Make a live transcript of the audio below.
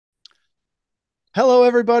Hello,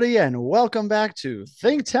 everybody, and welcome back to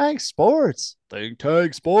Think Tank Sports. Think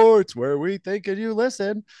Tank Sports, where we think and you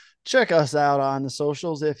listen. Check us out on the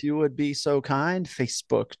socials if you would be so kind,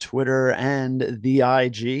 Facebook, Twitter, and the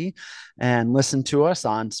IG. And listen to us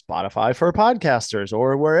on Spotify for podcasters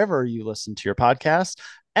or wherever you listen to your podcasts.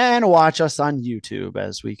 And watch us on YouTube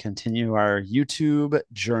as we continue our YouTube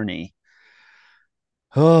journey.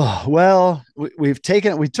 Oh, well, we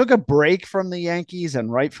took a break from the Yankees,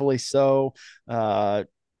 and rightfully so. Uh,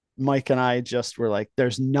 Mike and I just were like,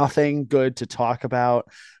 there's nothing good to talk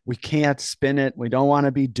about. We can't spin it. We don't want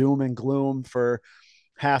to be doom and gloom for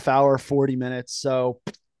half hour, 40 minutes. So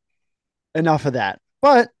enough of that.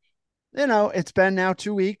 But, it's been now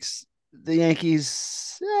 2 weeks. The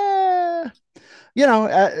Yankees,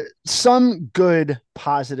 some good,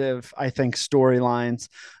 positive, I think, storylines.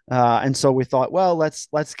 And so we thought, well,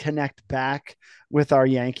 let's connect back with our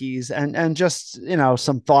Yankees and just,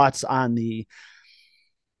 some thoughts on the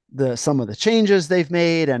some of the changes they've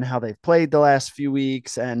made and how they've played the last few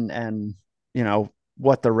weeks and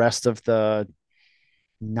what the rest of the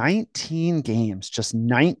 19 games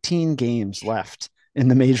left in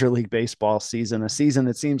the Major League Baseball season, a season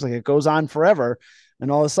that seems like it goes on forever. And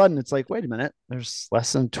all of a sudden it's like, wait a minute, there's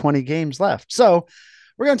less than 20 games left. So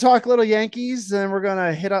we're going to talk a little Yankees, and we're going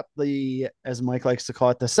to hit up as Mike likes to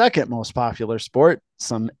call it, the second most popular sport,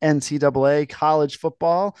 some NCAA college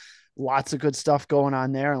football. Lots of good stuff going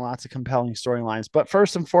on there and lots of compelling storylines. But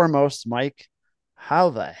first and foremost, Mike,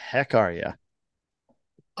 how the heck are you?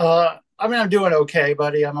 I'm doing okay,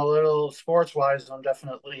 buddy. I'm a little sports wise. I'm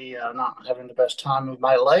definitely not having the best time of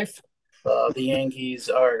my life. The Yankees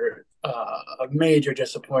are a major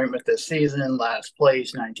disappointment this season. Last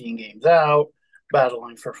place, 19 games out,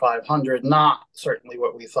 battling for 500. Not certainly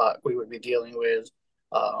what we thought we would be dealing with.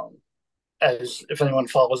 Um, as if anyone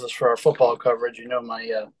follows us for our football coverage,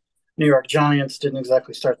 my New York Giants didn't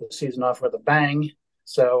exactly start the season off with a bang.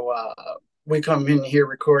 So we come in here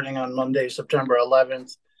recording on Monday, September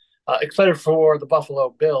 11th. Excited for the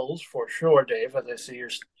Buffalo Bills for sure, Dave. As I see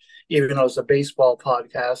even though it's a baseball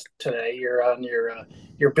podcast today, you're on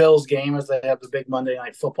your Bills game as they have the big Monday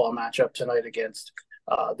Night Football matchup tonight against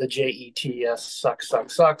the Jets.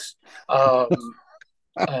 Sucks.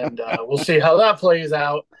 And we'll see how that plays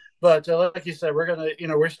out. But like you said,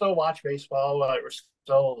 we're still watch baseball. We're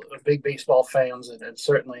still big baseball fans, and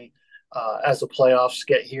certainly as the playoffs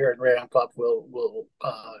get here and ramp up, we'll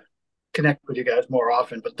connect with you guys more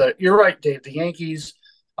often. But you're right, Dave. The Yankees,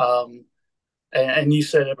 and you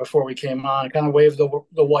said it before we came on, kind of waved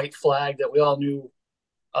the white flag that we all knew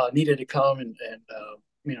needed to come, and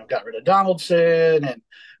got rid of Donaldson and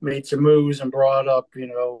made some moves and brought up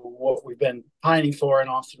what we've been pining for in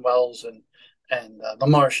Austin Wells and the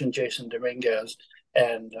Martian Jason Dominguez.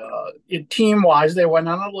 And team wise, they went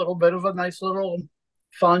on a little bit of a nice little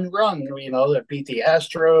fun run. That beat the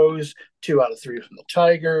Astros, 2 out of 3 from the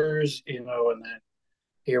Tigers. And then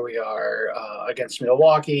here we are against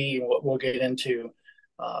Milwaukee. We'll get into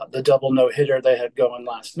the double no hitter they had going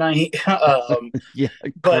last night. Yeah,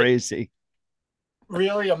 But crazy.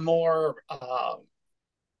 really a more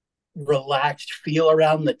relaxed feel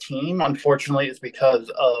around the team. Unfortunately, it's because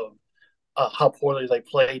of how poorly they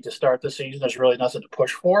played to start the season. There's really nothing to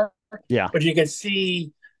push for. Yeah. But you can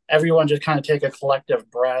see everyone just kind of take a collective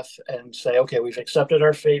breath and say, okay, we've accepted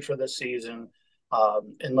our fate for this season.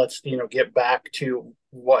 And let's, get back to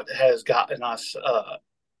what has gotten us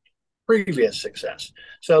previous success.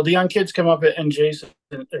 So the young kids come up and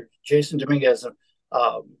Jason Dominguez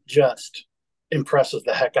just impresses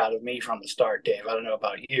the heck out of me from the start, Dave. I don't know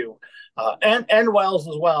about you, and Wells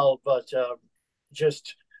as well, but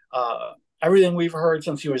just everything we've heard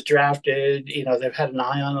since he was drafted. They've had an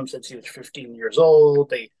eye on him since he was 15 years old.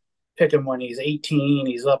 They pick him when he's 18.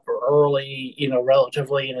 He's up early,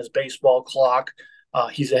 relatively in his baseball clock.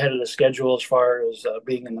 He's ahead of the schedule as far as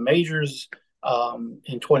being in the majors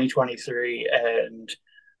in 2023. And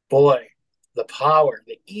boy, the power,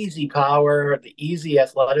 the easy power, the easy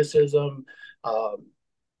athleticism. Um,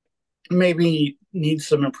 Maybe needs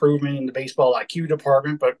some improvement in the baseball IQ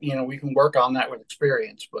department, but we can work on that with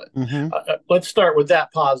experience. But Mm-hmm. let's start with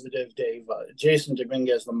that positive, Dave. Jason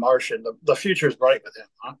Dominguez, the Martian, the future is bright with him,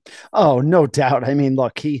 huh? Oh, no doubt. I mean,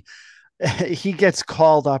 look, he gets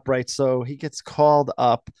called up, right? So he gets called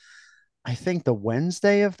up, I think, the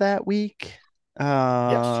Wednesday of that week.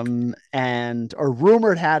 Yes. And or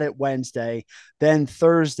rumored had it Wednesday, then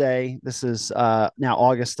Thursday. This is now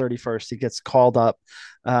August 31st. He gets called up.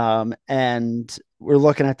 And we're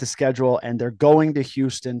looking at the schedule, and they're going to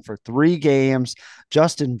Houston for 3 games.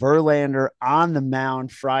 Justin Verlander on the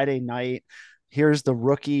mound Friday night. here's the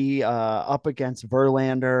rookie up against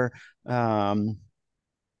Verlander. Um,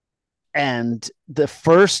 and the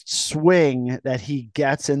first swing that he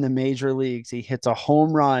gets in the major leagues, he hits a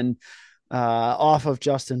home run off of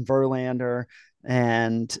Justin Verlander.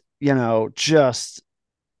 And, just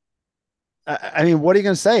I mean, what are you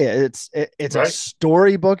going to say? It's a Right.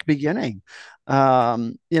 storybook beginning,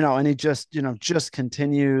 and he just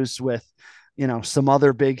continues with, some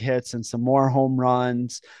other big hits and some more home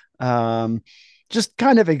runs. Um, just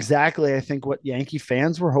kind of exactly, I think, what Yankee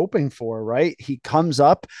fans were hoping for, right? He comes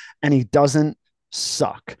up and he doesn't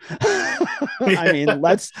suck. I mean, Yeah.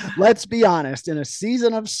 let's be honest. In a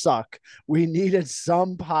season of suck, we needed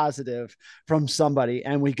some positive from somebody,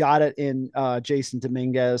 and we got it in Jason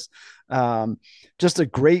Dominguez. Um, just a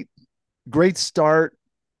great start.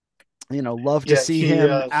 Love to Yeah. see He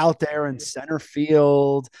him out there in center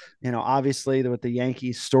field. Obviously with the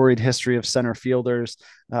Yankees' storied history of center fielders,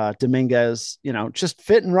 Dominguez, just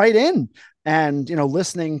fitting right in. And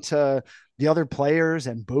listening to the other players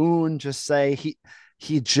and Boone just say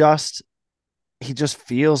he just he just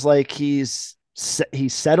feels like he's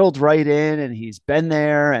settled right in and he's been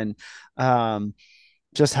there. And um,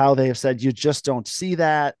 just how they have said you just don't see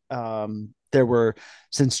that. There were,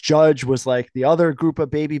 since Judge was like the other group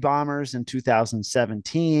of baby bombers in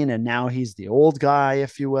 2017, and now he's the old guy,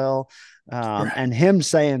 if you will. right. And him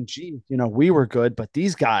saying, gee, we were good, but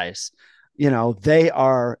these guys, they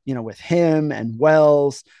are, with him and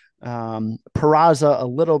Wells, Peraza a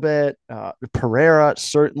little bit, Pereira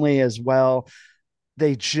certainly as well.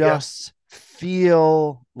 They Yeah. just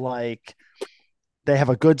feel like they have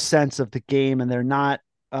a good sense of the game and they're not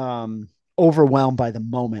overwhelmed by the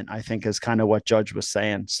moment, I think is kind of what Judge was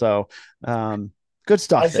saying. So good I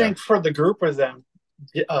stuff think there. for the group of them,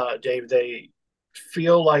 Dave, they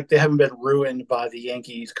feel like they haven't been ruined by the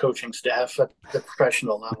Yankees coaching staff at the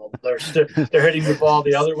professional level. They're hitting the ball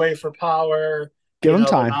the other way for power. Give him They're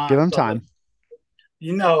time. Give not. him time. I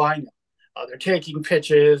know. They're taking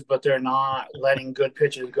pitches, but they're not letting good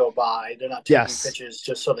pitches go by. They're not taking Yes. pitches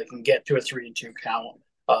just so they can get to a 3-2 count.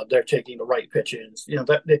 They're taking the right pitches.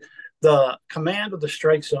 That the command of the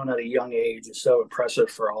strike zone at a young age is so impressive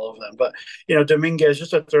for all of them. But Dominguez,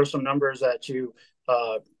 just to throw some numbers at you,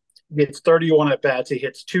 gets 31 at bats. He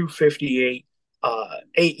hits 258,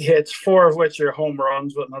 8 hits, 4 of which are home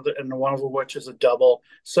runs, and one of which is a double.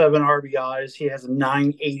 7 RBIs. He has a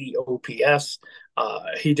 980 OPS.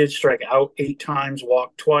 He did strike out 8 times,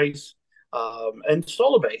 walked twice, and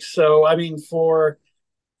stole a base. So, I mean, for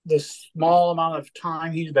the small amount of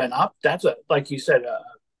time he's been up, that's like you said,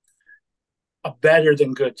 a better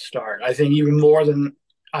than good start. I think even more than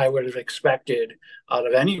I would have expected out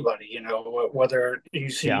of anybody. Whether you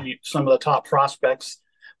Yeah. see some of the top prospects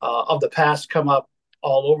of the past come up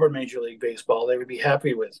all over Major League Baseball, they would be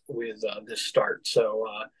happy with this start. So,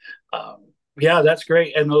 yeah, that's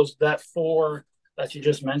great. And that four that you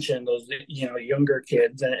just mentioned, those younger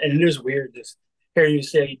kids, and it is weird to hear you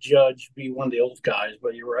say Judge be one of the old guys,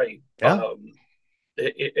 but you're right. Yeah.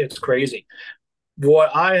 It's crazy.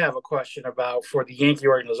 What I have a question about for the Yankee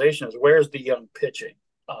organization is where's the young pitching?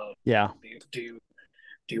 Uh, Yeah. do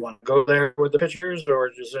you want to go there with the pitchers, or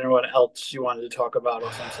is there anyone else you wanted to talk about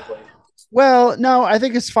offensively? Well, no, I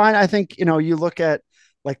think it's fine. I think, you look at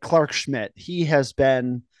like Clark Schmidt, he has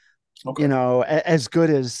been, Okay. as good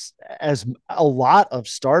as a lot of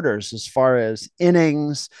starters as far as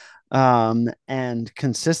innings and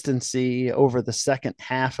consistency over the second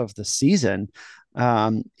half of the season.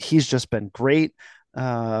 He's just been great.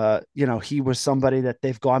 He was somebody that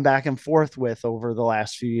they've gone back and forth with over the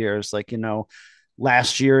last few years. Like,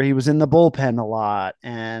 last year he was in the bullpen a lot,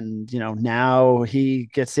 and now he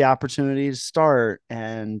gets the opportunity to start.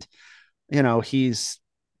 And he's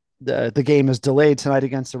the game is delayed tonight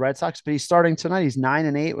against the Red Sox, but he's starting tonight. He's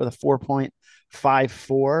 9-8 with a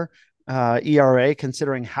 4.54 ERA,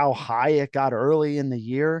 considering how high it got early in the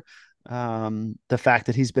year. The fact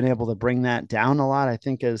that he's been able to bring that down a lot, I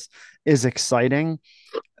think, is exciting.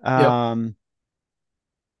 Yep. Um,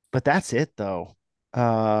 but that's it, though.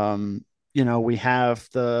 We have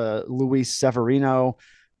the Luis Severino,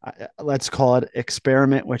 let's call it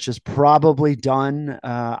experiment, which is probably done.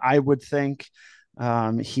 I would think.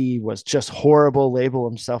 He was just horrible, label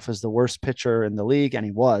himself as the worst pitcher in the league, and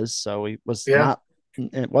he was. So he was Yeah. not,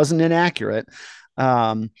 it wasn't inaccurate.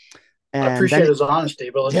 Um, I and appreciate then, his honesty,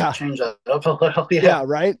 but let's yeah, change that up a little. Yeah. yeah,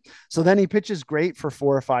 right. So then he pitches great for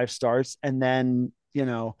 4 or 5 starts, and then,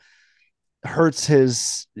 hurts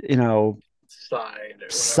his, Side or whatever.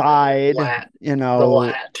 side, The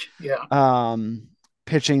lat. Yeah. um,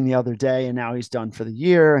 pitching the other day, and now he's done for the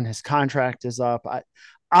year and his contract is up.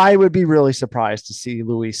 I would be really surprised to see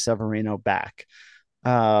Luis Severino back.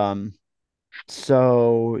 Um,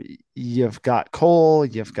 so you've got Cole,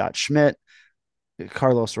 you've got Schmidt,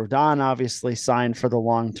 Carlos Rodon obviously signed for the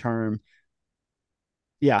long term.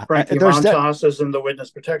 Yeah, Frankie there's that. Montas is in the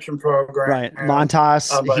witness protection program, Right,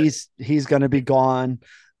 Montas, but he's going to be gone.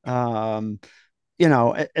 Um,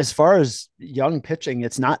 as far as young pitching,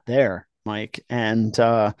 it's not there, Mike. And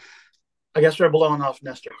I guess they're blowing off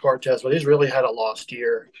Nestor Cortez, but he's really had a lost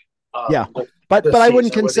year yeah, um, but this I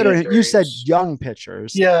wouldn't season with the consider him. You said injuries. young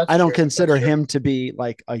pitchers. Yeah, I that's don't true. That's consider true. him to be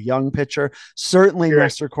like a young pitcher. Certainly, You're right.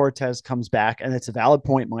 Nestor Cortez comes back, and it's a valid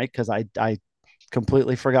point, Mike, because I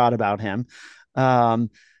completely forgot about him. Um,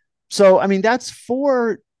 so I mean, that's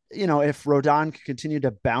for if Rodon could continue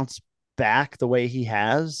to bounce back the way he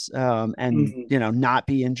has, and Mm-hmm. not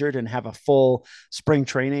be injured and have a full spring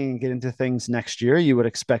training and get into things next year, you would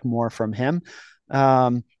expect more from him.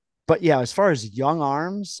 Um, but yeah, as far as young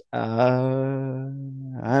arms, I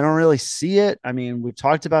don't really see it. I mean, we've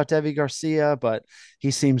talked about Devi Garcia, but he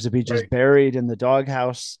seems to be just Right. buried in the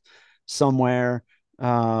doghouse somewhere.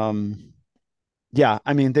 Um, yeah,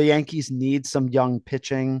 I mean, the Yankees need some young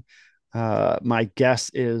pitching. My guess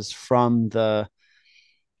is from the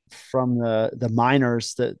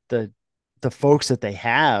minors that the folks that they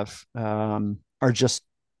have are just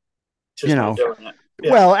you Just not know doing it.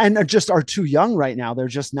 Yeah. well, and just are too young right now. They're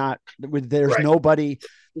just not. There's Right. nobody.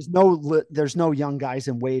 There's no young guys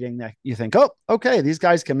in waiting that you think, oh, okay, these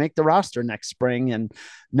guys can make the roster next spring. And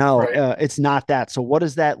no, Right. it's not that. So what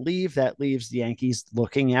does that leave? That leaves the Yankees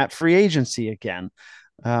looking at free agency again.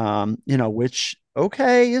 Which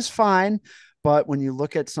okay is fine. But when you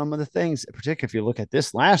look at some of the things, particularly if you look at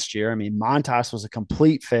this last year, I mean, Montas was a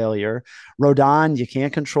complete failure. Rodon, you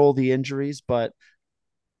can't control the injuries, but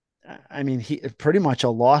I mean, he pretty much a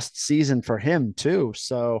lost season for him too.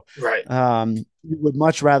 So Right. you would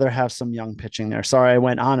much rather have some young pitching there. Sorry, I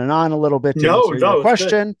went on and on a little bit to No, answer your no, it's good.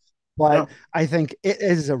 question, but No. I think it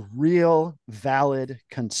is a real valid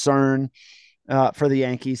concern for the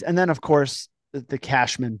Yankees. And then, of course, the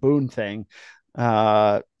Cashman Boone thing,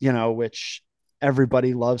 which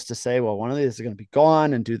everybody loves to say, well, one of these is going to be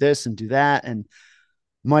gone and do this and do that. And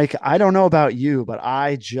Mike, I don't know about you, but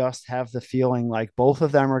I just have the feeling like both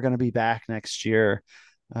of them are going to be back next year.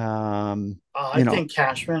 Um, I you know, think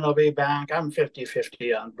Cashman will be back. I'm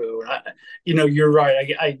 50-50 on Boone. You're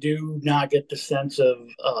right. I do not get the sense of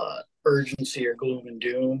urgency or gloom and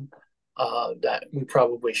doom that we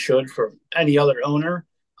probably should for any other owner.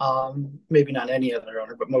 Maybe not any other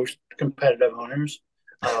owner, but most competitive owners.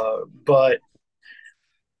 But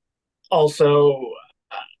also,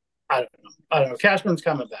 I don't know. I don't know. Cashman's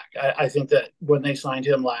coming back. I think that when they signed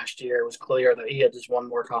him last year, it was clear that he had just one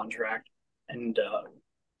more contract, and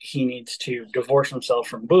he needs to divorce himself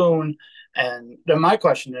from Boone. And then my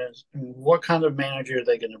question is, what kind of manager are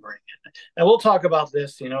they going to bring in? And we'll talk about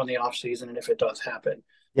this, in the off season, and if it does happen.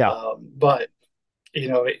 yeah, But you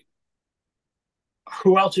know,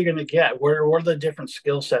 who else are you going to get? Where are the different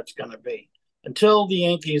skill sets going to be? Until the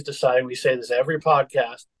Yankees decide, and we say this every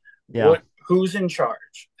podcast, yeah, who's in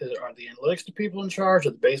charge? Are the analytics people in charge?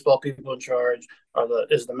 Are the baseball people in charge?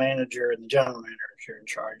 Is the manager and the general manager in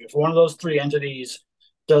charge? If one of those three entities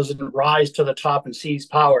doesn't rise to the top and seize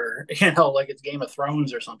power, like it's Game of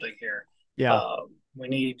Thrones or something here, yeah, uh, we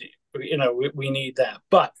need, we need that.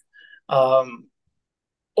 But um,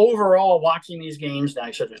 overall, watching these games, now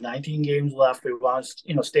you said there's 19 games left. We want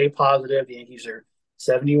to, stay positive. The Yankees are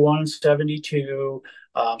 71-72.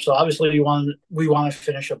 So obviously, we want to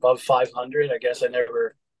finish above 500. I guess I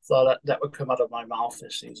never thought that would come out of my mouth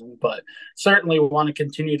this season, but certainly we want to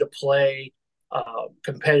continue to play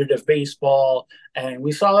competitive baseball. And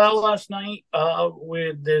we saw that last night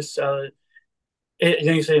with this.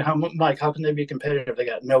 You say, Mike, how can they be competitive? They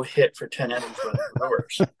got no hit for 10 innings for the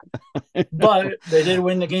Brewers, but they did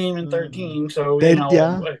win the game in 13. So,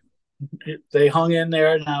 yeah, they hung in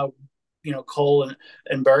there. Now, Cole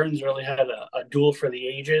and Burns really had a duel for the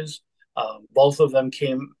ages. Both of them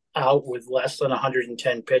came out with less than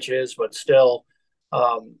 110 pitches, but still,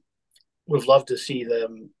 we'd love to see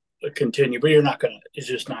them continue. But it's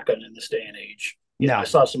just not going to in this day and age. I no,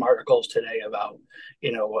 saw some articles today about,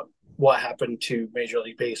 what happened to Major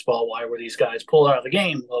League Baseball. Why were these guys pulled out of the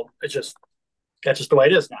game? Well, that's just the way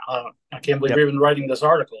it is now. I can't believe yep, we're even writing this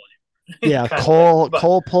article yeah. kind of thing. Cole But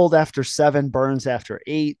Cole pulled after 7, Burns after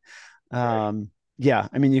 8. right, Um, yeah,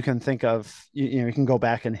 I mean, you can think of you can go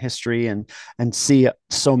back in history and see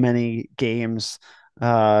so many games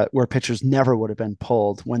where pitchers never would have been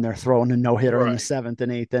pulled when they're throwing a no hitter in the right, 7th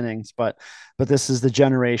and 8th innings. But this is the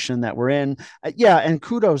generation that we're in. Yeah, and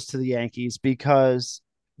kudos to the Yankees because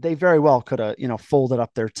they very well could have, folded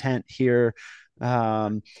up their tent here.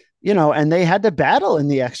 Um, and they had to battle in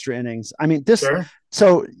the extra innings. I mean, Sure.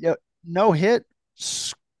 so no hit,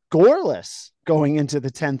 scoreless going into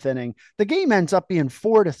the 10th inning. The game ends up being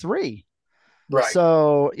 4-3. Right.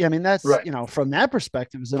 So, yeah, I mean, that's, Right. from that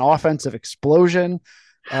perspective, it was an offensive explosion.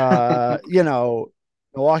 Uh, you know,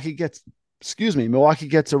 Milwaukee gets, Milwaukee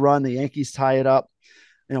gets a run. The Yankees tie it up.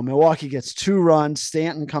 Milwaukee gets 2 runs.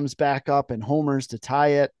 Stanton comes back up and homers to tie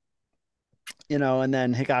it. And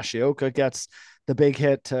then Higashioka gets the big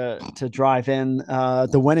hit to drive in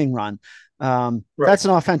the winning run. Right. That's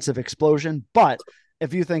an offensive explosion. But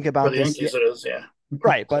if you think For about the this, Yankees, it is. Yeah.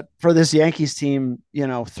 right? But for this Yankees team,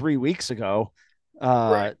 3 weeks ago,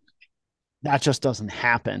 Right. uh, that just doesn't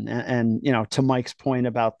happen. And to Mike's point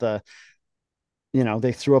about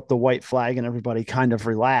they threw up the white flag and everybody kind of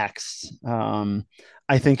relaxed.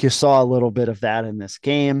 I think you saw a little bit of that in this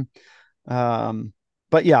game.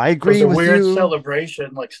 But yeah, I It was agree a with weird you.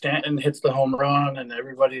 celebration. Like Stanton hits the home run, and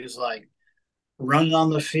everybody's like running on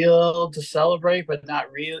the field to celebrate, but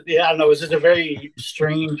not really. Yeah, I don't know. It was just a very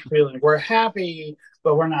strange feeling. We're happy,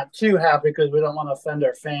 but we're not too happy because we don't want to offend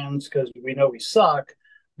our fans because we know we suck.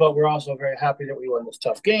 But we're also very happy that we won this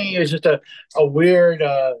tough game. It's just a weird,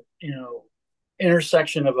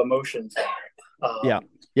 intersection of emotions there. Yeah.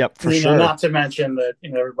 Yep, for sure. Not to mention that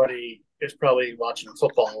everybody is probably watching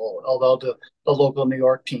football, although the local New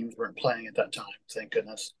York teams weren't playing at that time. Thank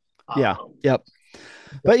goodness. Yeah. Um, Yep.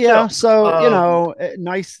 but But yeah, still, so,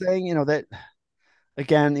 nice thing, that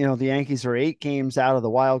again, the Yankees are 8 games out of the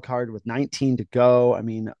wild card with 19 to go. I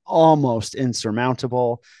mean, almost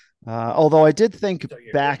insurmountable. Although I did think so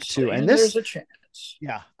you're back to, and saying this, there's a chance.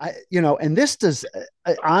 yeah, and this does,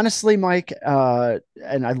 honestly, Mike,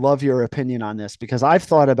 and I love your opinion on this because I've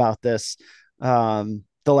thought about this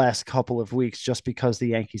the last couple of weeks just because the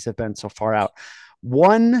Yankees have been so far out.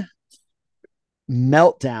 One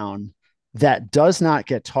meltdown that does not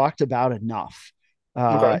get talked about enough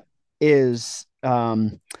Okay. is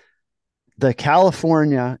the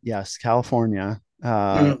California, yes, California.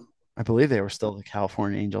 Mm, I believe they were still the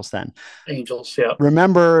California Angels then. Angels, yeah.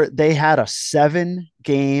 Remember, they had a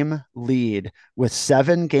 7-game lead with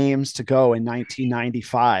 7 games to go in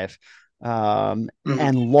 1995, Mm,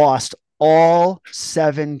 and lost all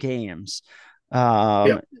 7 games,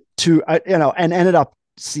 yeah. to, and ended up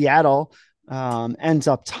Seattle, ends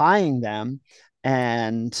up tying them,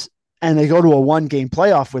 and they go to a 1-game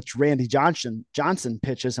playoff, which Randy Johnson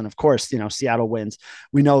pitches, and of course, Seattle wins.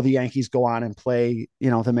 We know the Yankees go on and play,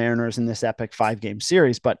 the Mariners in this epic 5-game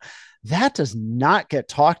series, but that does not get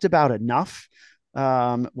talked about enough.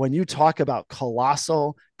 When you talk about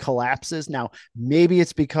colossal collapses, now maybe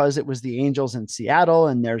it's because it was the Angels in Seattle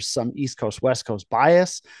and there's some East Coast, West Coast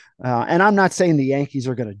bias. And I'm not saying the Yankees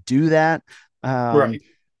are going to do that. Um, Right.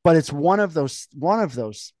 but it's one of those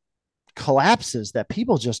collapses that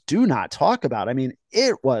people just do not talk about. I mean,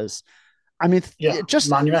 Yeah. just think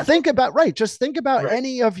Monumental. about, right. Just think about Right.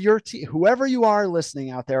 any of your team, whoever you are listening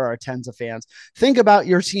out there are tens of fans. Think about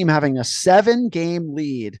your team having a 7-game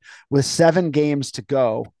lead with 7 games to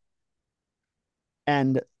go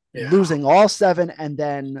and Yeah. losing all 7 and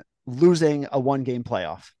then losing a 1-game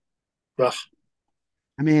playoff. Ugh.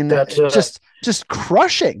 I mean, That's just it's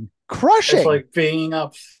crushing. like being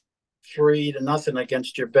up 3-0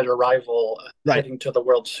 against your bitter rival Right. heading to the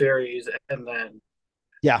World Series, and then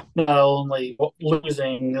Yeah. not only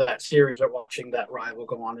losing that series, but watching that rival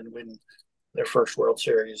go on and win their first World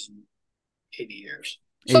Series in 80 years.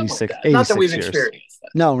 Something like 86, that. Not that we've 86 years. experienced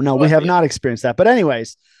that. No, we But have not experienced that. But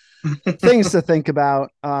anyways, things to think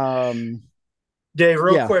about. Dave,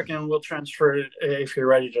 real Yeah. quick, and we'll transfer if you're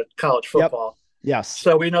ready to college Yep. football. Yes.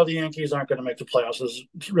 So we know the Yankees aren't going to make the playoffs.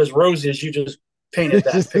 As rosy as you just painted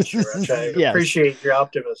that picture, which I Yes. appreciate your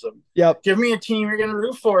optimism. Yep. Give me a team you're going to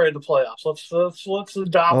root for in the playoffs. Let's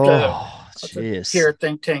adopt Oh, let's a, jeez. here at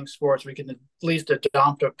Think Tank Sports. We can at least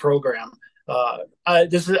adopt a program.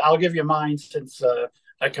 I'll give you mine since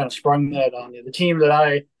I kind of sprung that on you. The team that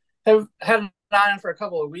I have had an eye on for a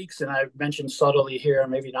couple of weeks, and I've mentioned subtly here,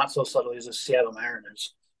 and maybe not so subtly, is the Seattle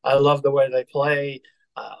Mariners. I love the way they play.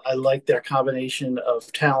 I like their combination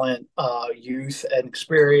of talent, youth, and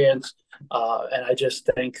experience. And I just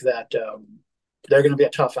think that they're going to be a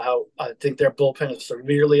tough out. I think their bullpen is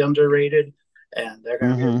severely underrated, and they're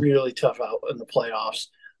going to be a Mm-hmm. really tough out in the playoffs.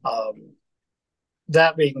 Um,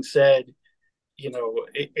 that being said,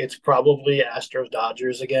 it's probably Astros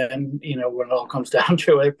Dodgers again, when it all comes down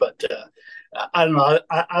to it. But I don't know.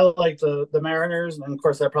 I like the Mariners, and of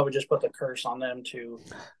course, that probably just put the curse on them to,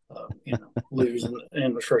 lose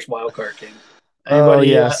in the first wild card game. Oh, Anybody?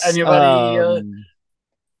 yes. Anybody?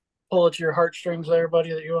 pull at your heartstrings there,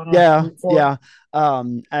 buddy, that you want to Yeah, root for? yeah.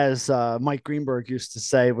 As Mike Greenberg used to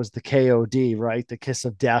say, was the KOD, right? The kiss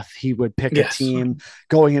of death. He would pick a Yes. team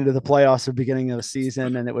going into the playoffs or beginning of the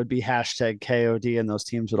season, and it would be hashtag KOD, and those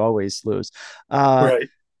teams would always lose. Uh, Right.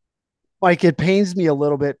 Mike, it pains me a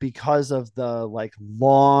little bit because of the like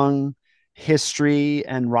long history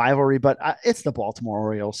and rivalry, but it's the Baltimore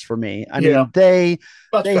Orioles for me. I Yeah, mean, they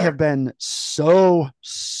that's they have fair. been so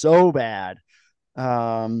bad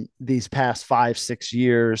these past 5 6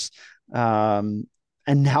 years, um,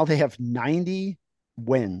 and now they have 90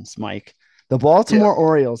 wins. Mike, the Yeah, Baltimore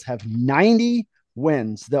Orioles have 90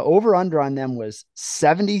 wins. The over under on them was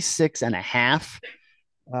 76 and a half.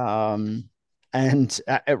 Um, and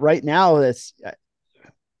right now,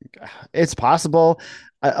 it's possible,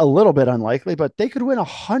 a little bit unlikely, but they could win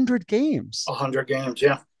 100 games. 100 games.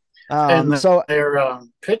 Yeah. And So their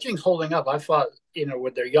pitching's holding up. I thought,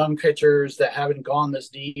 with their young pitchers that haven't gone this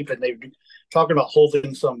deep, and they've talking about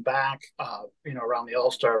holding some back, around the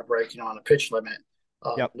All Star break, on a pitch limit.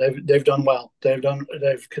 yep. They've done well.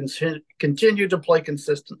 Continued to play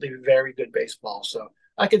consistently very good baseball. So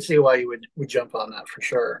I could see why you would jump on that for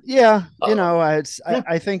sure. Yeah, Um, yeah,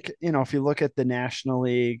 I think, if you look at the National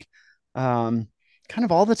League, um, kind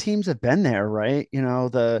of all the teams have been there, right?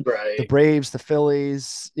 The right. Braves, the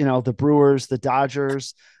Phillies, the Brewers, the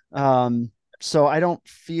Dodgers. Um, so I don't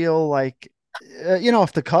feel like,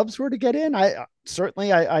 if the Cubs were to get in, I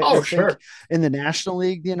certainly I Oh, think sure. in the National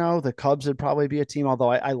League, the Cubs would probably be a team. Although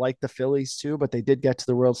I like the Phillies too, but they did get to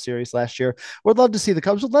the World Series last year. Would love to see the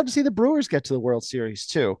Cubs. Would love to see the Brewers get to the World Series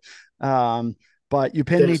too. Um, but you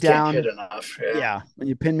pin They me just can't hit down. enough. Yeah. Yeah, when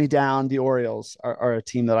you pin me down, the Orioles are a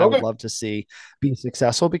team that I would Okay. love to see be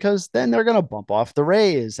successful, because then they're going to bump off the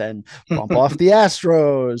Rays and bump off the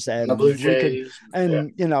Astros, The and Blue we could, Jays. Yeah.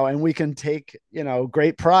 and we can take,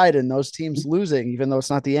 great pride in those teams losing, even though it's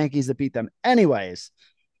not the Yankees that beat them. Anyways,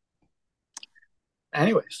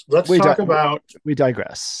 Anyways, let's we di- talk about we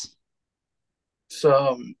digress.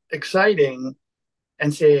 some exciting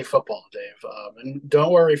NCAA football, Dave. And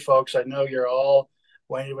don't worry, folks. I know you're all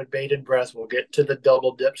waiting with bated breath. We'll get to the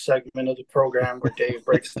double dip segment of the program where Dave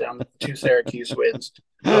breaks down the two Syracuse wins.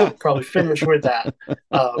 Probably finish with that.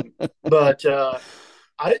 Um, but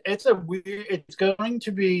it's going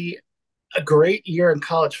to be a great year in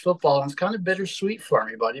college football, and it's kind of bittersweet for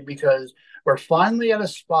me, buddy, because we're finally at a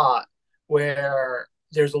spot where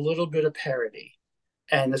there's a little bit of parity,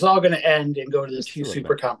 and it's all going to end and go to the Just two a little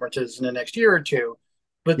super bit. conferences in the next year or two.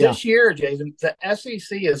 But Yeah. this year, Jason, the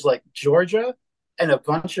SEC is like Georgia and a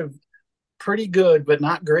bunch of pretty good but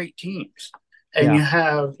not great teams, and Yeah. you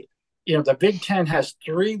have, the Big Ten has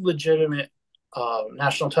three legitimate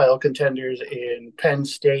national title contenders in Penn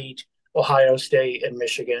State, Ohio State, and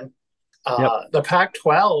Michigan. Yep. The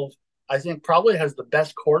Pac-12, I think, probably has the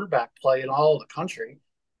best quarterback play in all of the country.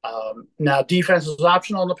 Now, defense is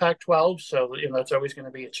optional in the Pac-12, so it's always going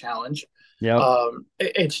to be a challenge. Yep.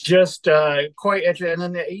 It's just quite interesting. And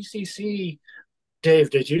then the ACC, Dave,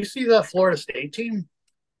 did you see that Florida State team?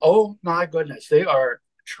 Oh my goodness, they are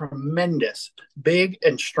tremendous, big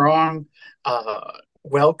and strong,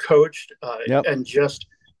 well coached, Yep. and just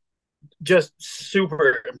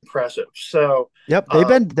super impressive. So, Yep, they've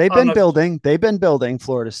been on the building. They've been building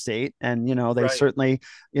Florida State, and they right, certainly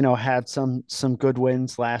had some good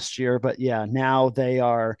wins last year. But yeah, now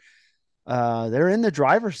they're in the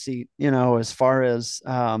driver's seat. As far as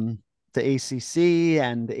the ACC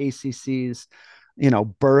and the ACC's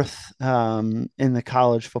birth in the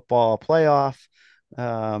college football playoff,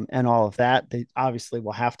 and all of that. They obviously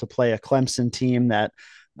will have to play a Clemson team that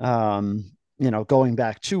going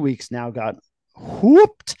back 2 weeks now got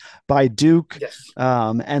whooped by Duke, yes,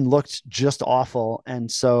 and looked just awful. And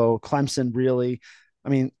so Clemson really, I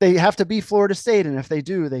mean, they have to beat Florida State. And if they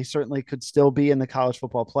do, they certainly could still be in the college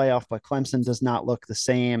football playoff, but Clemson does not look the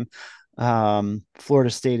same. Florida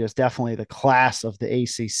State is definitely the class of the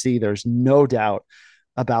ACC. There's no doubt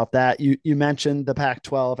about that. You mentioned the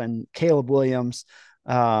Pac-12, and Caleb Williams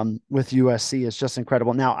with USC is just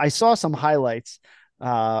incredible. Now, I saw some highlights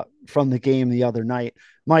from the game the other night.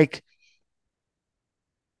 Mike,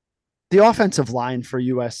 the offensive line for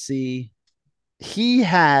USC, he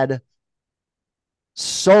had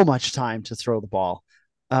so much time to throw the ball.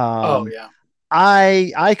 oh Um, yeah,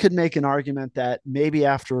 I could make an argument that maybe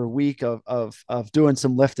after a week of doing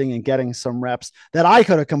some lifting and getting some reps, that I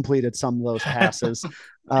could have completed some of those passes.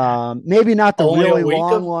 Maybe not the only a really week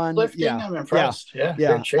long of one. lifting. Yeah, I'm yeah, impressed. Yeah, you're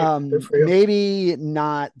yeah. in shape. Good for you. Maybe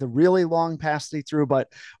not the really long pass he threw,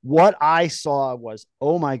 but what I saw was,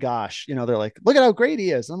 oh my gosh, they're like, look at how great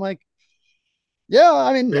he is. I'm like, Yeah,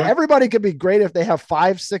 I mean, Yeah, everybody could be great if they have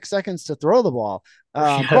 5, 6 seconds to throw the ball.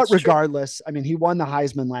 yeah, But that's true. regardless, I mean, he won the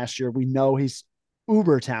Heisman last year. We know he's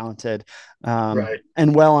uber talented, Right.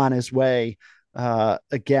 and well on his way.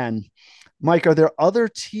 Again, Mike, are there other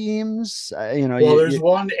teams? Well, there's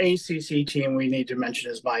one ACC team we need to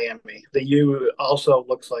mention is Miami. The U also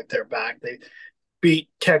looks like they're back. They beat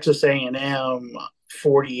Texas A&M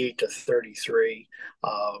 48-33,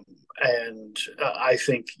 and I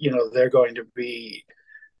think they're going to be,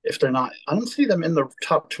 if they're not, I don't see them in the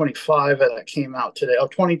top 25 that came out today. Oh,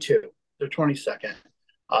 22. They're 22nd,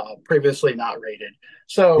 previously not rated.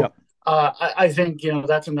 So Yep. I think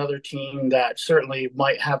that's another team that certainly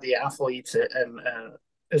might have the athletes, and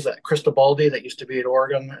is that Cristobaldi that used to be at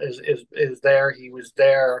Oregon is there. He was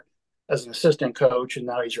there as an assistant coach, and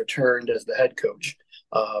now he's returned as the head coach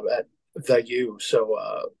at the U.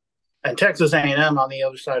 So and Texas A&M on the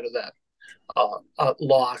other side of that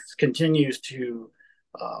loss continues to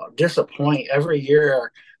disappoint every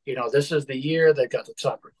year. This is the year they've got the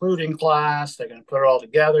top recruiting class. They're going to put it all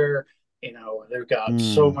together. They've got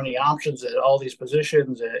so Mm. many options at all these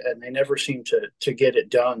positions, and they never seem to get it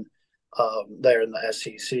done there in the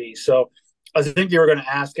SEC. So I think you were going to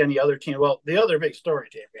ask any other team. Well, the other big story,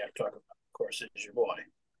 Dave, we have to talk about, of course, is your boy,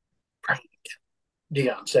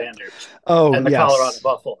 Deion Sanders, Oh, and the Colorado yes.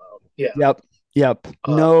 Buffalo. Yeah. Yep. Yep.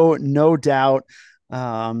 Uh, No doubt.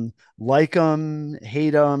 Like them,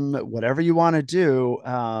 hate them, whatever you want to do.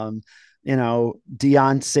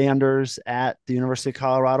 Deion Sanders at the University of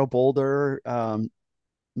Colorado Boulder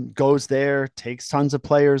goes there, takes tons of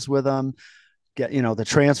players with him. Get the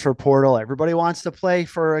transfer portal. Everybody wants to play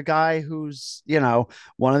for a guy who's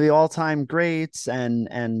one of the all-time greats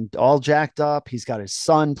and all jacked up. He's got his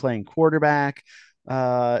son playing quarterback,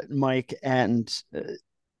 Mike, and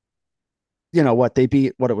what they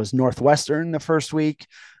beat, what it was, Northwestern the first week.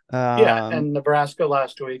 yeah, Um, and Nebraska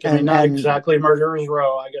last week. I mean, and not and exactly murderer's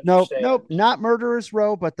row, I nope, nope, understand. not murderers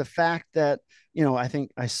row, but the fact that I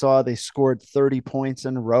think I saw they scored 30 points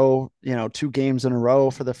in a row, 2 games in a row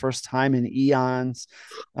for the first time in eons.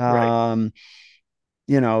 Right. Um,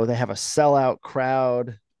 they have a sellout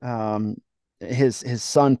crowd. His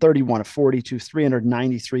son 31 of 42,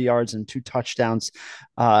 393 yards and 2 touchdowns,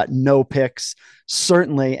 no picks,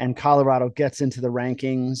 certainly. And Colorado gets into the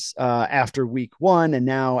rankings after week 1, and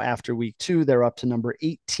now after week 2 they're up to number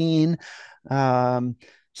 18.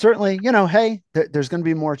 Certainly, hey, there's going to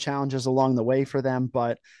be more challenges along the way for them,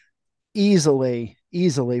 but easily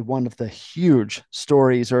one of the huge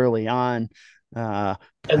stories early on. uh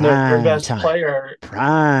And their prime best time player,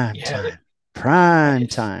 prime yeah, time prime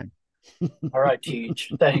nice. time All right,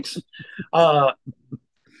 Teach. Thanks. Uh,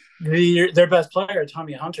 their best player,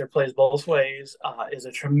 Tommy Hunter, plays both ways. Is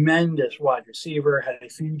a tremendous wide receiver. Had a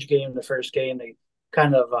huge game the first game. They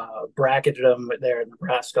kind of bracketed him there in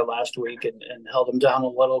Nebraska last week and held him down a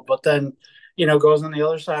little. But then, goes on the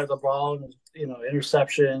other side of the ball and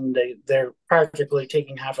interception. They're practically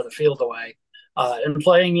taking half of the field away and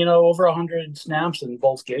playing over 100 snaps in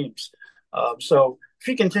both games. So if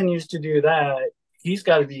he continues to do that, he's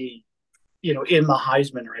got to be in the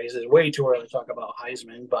Heisman race. It's way too early to talk about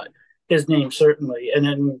Heisman, but his name certainly. And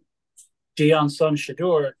then Deion's son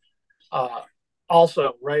Shador, uh,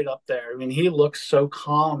 also right up there. I mean, he looks so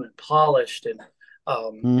calm and polished and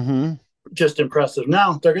um, mm-hmm. just impressive.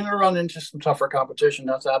 Now they're going to run into some tougher competition.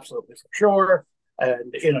 That's absolutely for sure.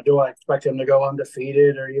 And do I expect him to go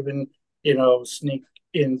undefeated or even sneak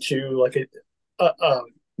into like a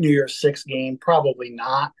New Year's Six game? Probably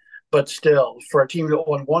not. But still, for a team that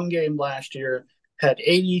won one game last year, had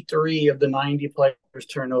 83 of the 90 players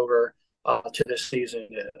turnover to this season.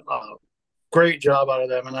 Great job out of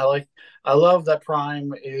them, and I love that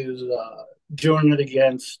Prime is doing it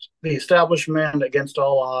against the establishment, against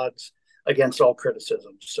all odds, against all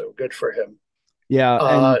criticism. So good for him. Yeah,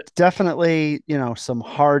 Uh, and definitely, some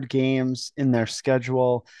hard games in their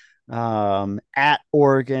schedule. At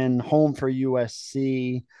Oregon, home for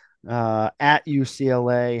USC, at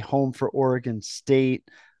UCLA, home for Oregon State,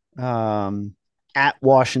 um, at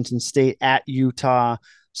Washington State, at Utah.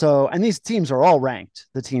 So, and these teams are all ranked,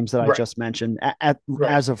 the teams that I right, just mentioned at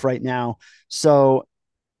right, as of right now. So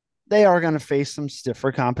they are going to face some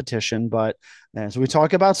stiffer competition, but as we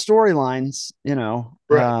talk about storylines,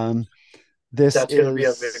 right. this That's going to be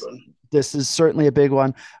a big is one. this is certainly a big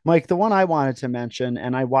one. Mike, the one I wanted to mention,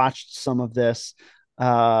 and I watched some of this,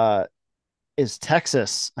 uh, is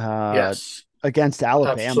Texas Yes, against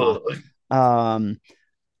Alabama. absolutely. Um,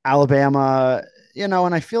 Alabama, and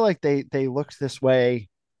I feel like they looked this way.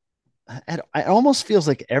 It almost feels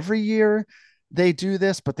like every year they do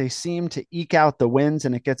this, but they seem to eke out the wins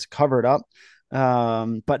and it gets covered up.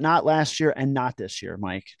 but not last year and not this year,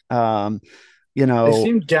 Mike. You They know,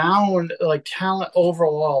 seem down, like talent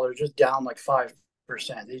overall. They're just down like 5%.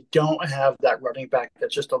 They don't have that running back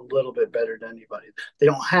that's just a little bit better than anybody. They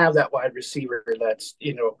don't have that wide receiver that's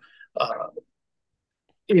in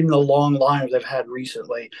the long lines they've had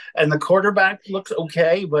recently. And the quarterback looks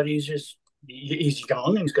okay, but he's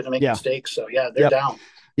young and he's going to make yeah, mistakes. So yeah, they're yep, down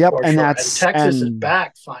yep, for and sure. And that's Texas is and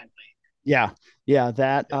back finally. yeah, yeah,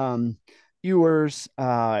 that Yeah. Ewers,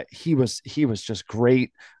 he was just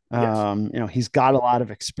great. Yes. He's got a lot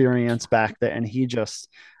of experience back there, and he just,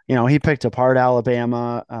 he picked apart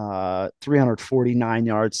Alabama, 349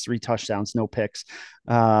 yards, 3 touchdowns, no picks.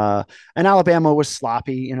 And Alabama was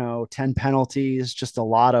sloppy, 10 penalties, just a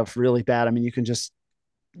lot of really bad. I mean, you can just,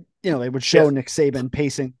 they would show Yes. Nick Saban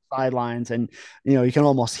pacing sidelines, and you can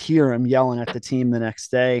almost hear him yelling at the team the next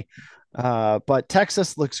day. But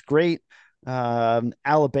Texas looks great.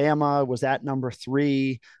 Alabama was at number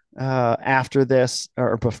 3 after this,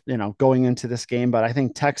 or going into this game. But I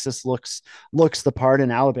think Texas looks the part,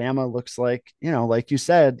 and Alabama looks like, like you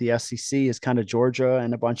said, the SEC is kind of Georgia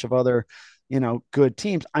and a bunch of other good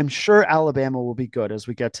teams. I'm sure Alabama will be good as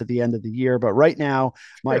we get to the end of the year, but right now,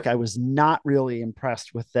 Mike, Sure. I was not really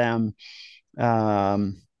impressed with them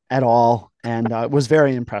at all, and was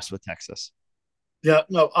very impressed with Texas. Yeah,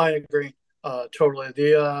 no, I agree totally.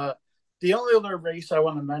 The only other race I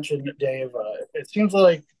want to mention, Dave, it seems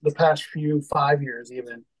like the past 5 years,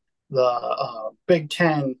 even the Big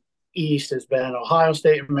Ten East has been Ohio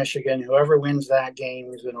State and Michigan. Whoever wins that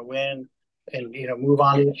game is going to win, and move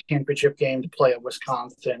on to the championship game to play at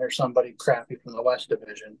Wisconsin or somebody crappy from the West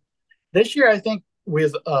Division. This year, I think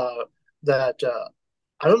with that,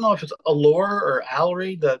 I don't know if it's Allure or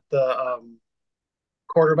Allery, the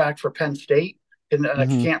quarterback for Penn State, and I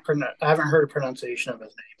Mm-hmm. can't pronounce. I haven't heard a pronunciation of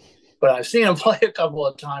his name, but I've seen him play a couple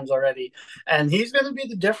of times already, and he's going to be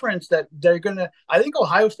the difference that they're going to. I think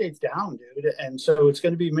Ohio State's down, dude, and so it's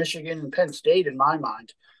going to be Michigan and Penn State in my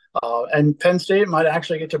mind, and Penn State might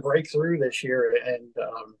actually get to break through this year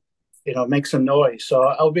and make some noise. So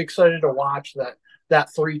I'll be excited to watch that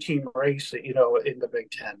 3-team race, in the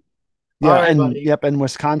Big Ten. All Yeah, right, and buddy. yep, and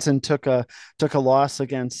Wisconsin took a loss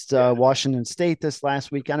against Yeah. Washington State this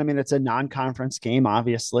last weekend. I mean, it's a non-conference game,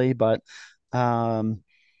 obviously, but um,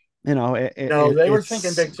 No, they were thinking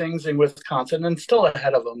it's big things in Wisconsin and still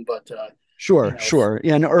ahead of them, but you sure, know, sure.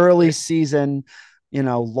 Yeah, an early season,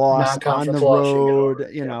 loss on the non-conference loss should get road, over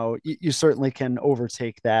it. Yeah, you certainly can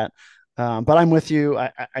overtake that. But I'm with you.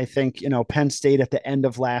 I think, Penn State at the end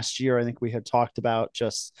of last year, I think we had talked about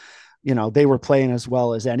just, they were playing as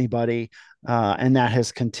well as anybody. And that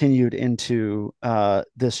has continued into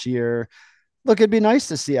this year. Look, it'd be nice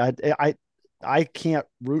to see. I can't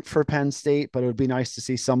root for Penn State, but it would be nice to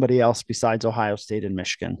see somebody else besides Ohio State and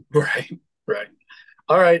Michigan. right, right.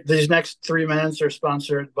 All right, these next 3 minutes are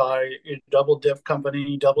sponsored by Double Dip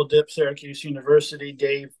Company, Double Dip Syracuse University.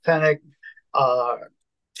 Dave Pennick, uh,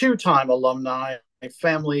 two-time alumni,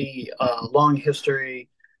 family, long history.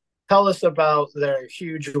 Tell us about their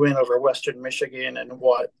huge win over Western Michigan and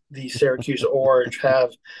what the Syracuse Orange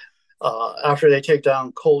have after they take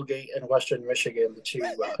down Colgate and Western Michigan, the two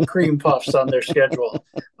cream puffs on their schedule.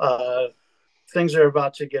 Uh, Things are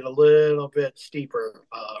about to get a little bit steeper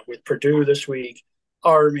with Purdue this week,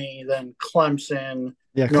 Army, then Clemson,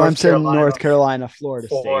 Yeah, North Clemson, North Carolina, Carolina, Florida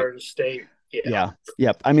State. Florida State. Yeah, Yeah.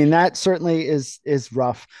 Yep. I mean, that certainly is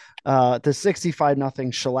rough. The 65-0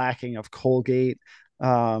 shellacking of Colgate.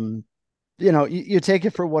 Um, you take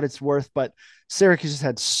it for what it's worth, but Syracuse has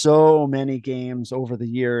had so many games over the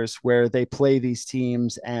years where they play these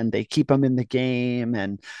teams and they keep them in the game,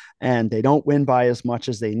 and they don't win by as much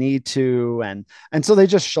as they need to, and so they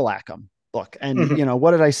just shellac them. Look, and mm-hmm.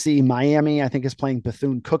 what did I see? Miami, I think, is playing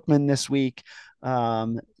Bethune-Cookman this week.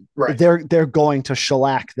 Um, Right. they're going to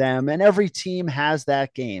shellac them, and every team has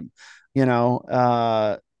that game,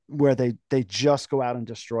 where they just go out and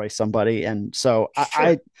destroy somebody. And so I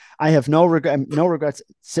Sure. I have no regrets.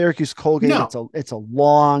 Syracuse Colgate, No, it's a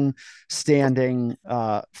long standing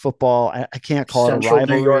football. I can't call it a Central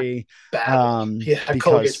New York rivalry, battle. Yeah,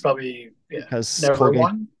 Colgate's because probably never Colgate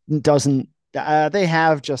won. doesn't. They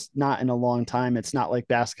have just not in a long time. It's not like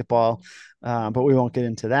basketball, but we won't get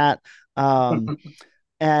into that. Um,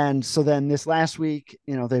 and so then this last week,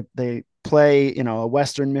 they play, a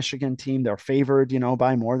Western Michigan team. They're favored,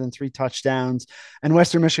 by more than 3 touchdowns, and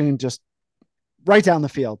Western Michigan just right down the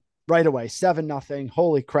field right away, 7-0.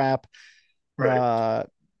 Holy crap. Right. Uh,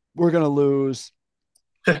 we're going to lose.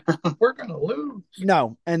 We're gonna lose.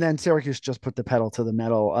 No. And then Syracuse just put the pedal to the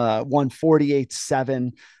metal, won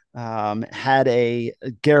 48-7, had a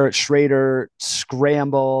Garrett Schrader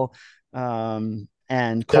scramble And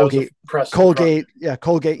That was Colgate, impressive run. Colgate, yeah,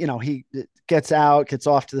 Colgate, he gets out, gets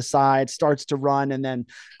off to the side, starts to run, and then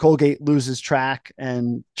Colgate loses track,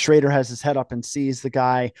 and Schrader has his head up and sees the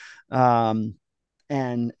guy, um,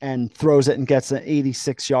 and throws it and gets an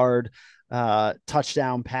 86-yard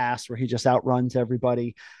touchdown pass where he just outruns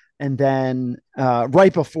everybody. And then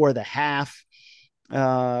right before the half,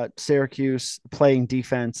 Syracuse playing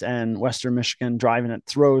defense and Western Michigan driving it,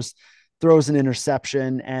 throws an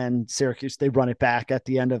interception, and Syracuse, they run it back at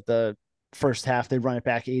the end of the first half. They run it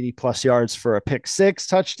back 80 plus yards for a pick six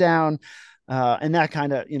touchdown. And that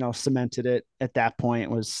kind of, cemented it at that point.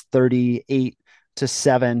 It was 38-7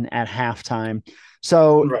 at halftime.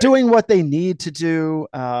 So Right. doing what they need to do,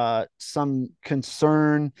 some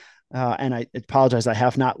concern. And I apologize, I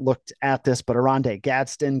have not looked at this, but Aronde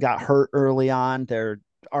Gadsden got hurt early on. They're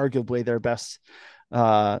arguably their best,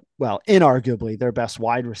 inarguably their best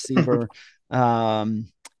wide receiver. Um,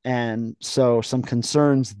 and so some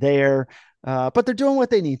concerns there. But they're doing what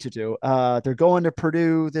they need to do. They're going to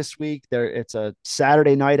Purdue this week. It's a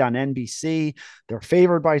Saturday night on NBC. They're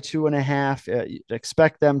favored by 2.5.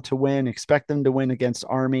 Expect them to win. Expect them to win against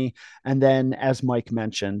Army. And then, as Mike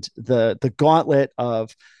mentioned, the gauntlet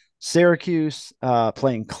of Syracuse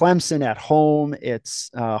playing Clemson at home. It's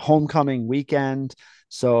homecoming weekend,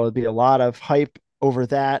 so it'll be a lot of hype over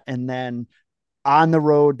that. And then on the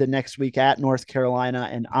road the next week at North Carolina,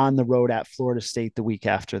 and on the road at Florida State the week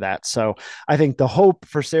after that. So I think the hope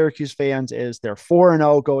for Syracuse fans is they're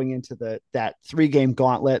 4-0 going into that 3-game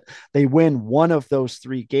gauntlet. They win one of those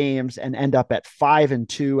 3 games and end up at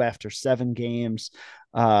 5-2 after 7 games.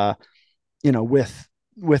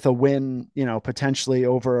 With a win, potentially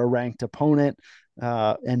over a ranked opponent,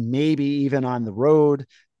 and maybe even on the road.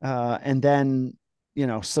 And then,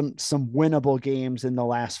 some winnable games in the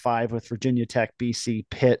last 5 with Virginia Tech, BC,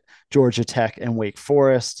 Pitt, Georgia Tech, and Wake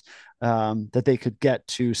Forest, that they could get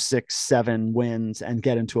to 6-7 wins and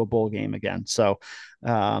get into a bowl game again. So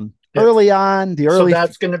Yeah. early on, So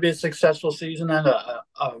that's going to be a successful season and a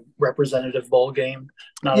representative bowl game,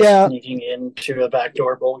 not a yeah, sneaking into a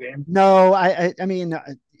backdoor bowl game. no, I mean,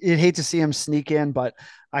 you'd hate to see him sneak in, but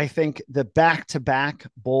I think the back-to-back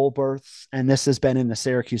bowl berths, and this has been in the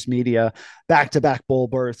Syracuse media, back-to-back bowl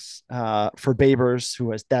berths for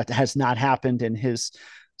Babers, that has not happened in his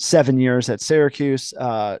 7 years at Syracuse,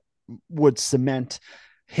 would cement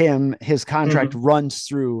him. His contract runs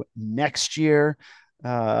through next year.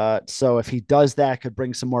 So if he does that, could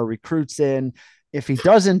bring some more recruits in. If he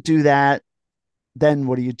doesn't do that, then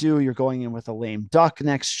what do? You're going in with a lame duck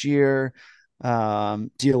next year. Do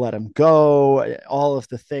you let him go? All of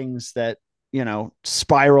the things that,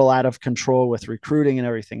 spiral out of control with recruiting and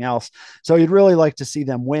everything else. So you'd really like to see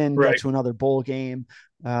them win, get Right. to another bowl game.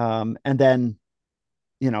 And then,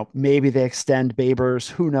 maybe they extend Babers,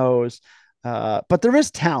 who knows? But there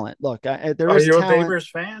is talent. Look, there Are is you a talent. Babers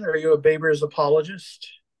fan? Or are you a Babers apologist?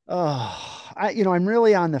 I'm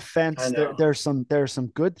really on the I fence. know. There's some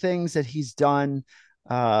good things that he's done.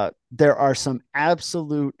 There are some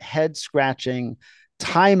absolute head scratching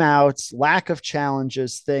timeouts, lack of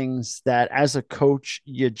challenges, things that as a coach,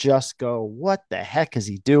 you just go, what the heck is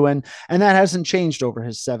he doing? And that hasn't changed over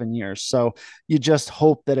his 7 years. So you just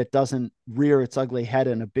hope that it doesn't rear its ugly head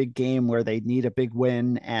in a big game where they need a big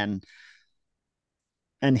win, and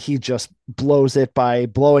he just blows it by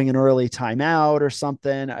blowing an early timeout or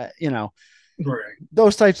something. Right.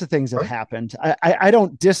 Those types of things have Right. happened. I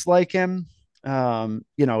don't dislike him.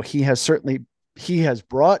 He has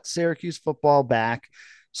brought Syracuse football back.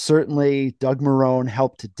 Certainly, Doug Marrone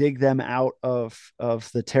helped to dig them out of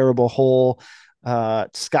the terrible hole.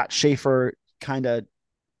 Scott Schaefer kind of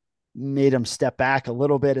made him step back a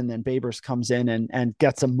little bit, and then Babers comes in and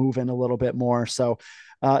gets them moving a little bit more. So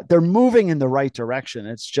they're moving in the right direction.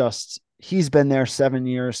 It's just he's been there 7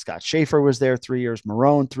 years. Scott Schaefer was there 3 years.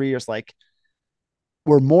 Marrone 3 years. Like,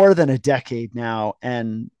 we're more than a decade now.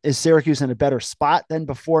 And is Syracuse in a better spot than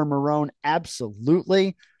before Marrone?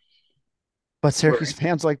 Absolutely. But Syracuse Right.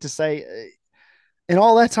 fans like to say, in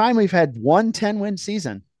all that time, we've had 1 10-win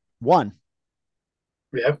season. One.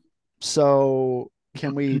 Yeah. So So,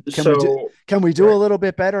 can we do a right. little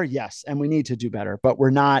bit better? Yes, and we need to do better, but we're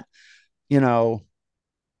not, you know,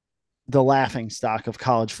 the laughing stock of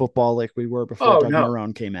college football like we were before Oh, Doug no.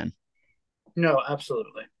 Marrone came in. No,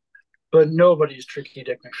 absolutely. But nobody's Tricky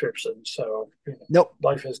Dick McPherson. So, Nope,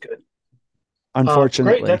 life is good. Great.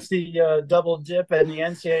 unfortunately. That's the double dip and the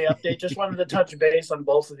NCAA update. Just wanted to touch base on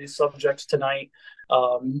both of these subjects tonight,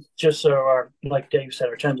 just so our, like Dave said,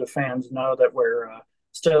 our tens of fans know that we're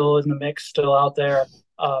still in the mix, still out there,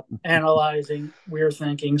 analyzing. We're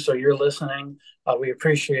thinking, so you're listening. We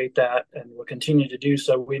appreciate that, and we'll continue to do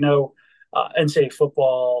so. We know NCAA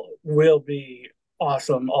football will be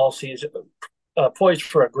awesome all season, poised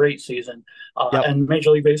for a great season. Yep. And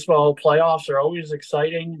Major League Baseball playoffs are always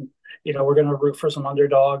exciting. We're going to root for some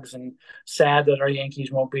underdogs, and sad that our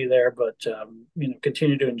Yankees won't be there, but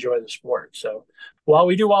continue to enjoy the sport. So while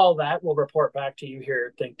we do all that, we'll report back to you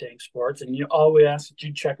here at Think Tank Sports, and all we ask that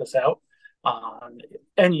you check us out on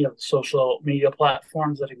any of the social media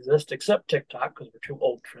platforms that exist, except TikTok, because we're too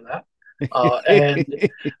old for that. And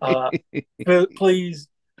please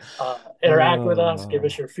interact with us, give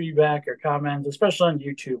us Oh, your feedback or comments, especially on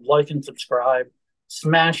YouTube. Like and subscribe.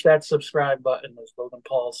 Smash that subscribe button, as Logan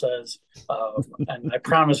Paul says. And I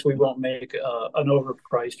promise we won't make an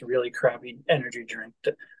overpriced, really crappy energy drink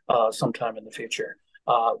sometime in the future.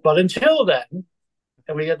 But until then,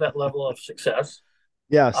 and we get that level of success,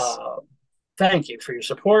 yes. uh, thank you for your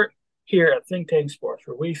support here at Think Tank Sports,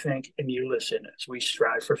 where we think and you listen as we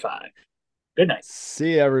strive for five. Good night.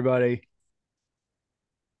 See everybody.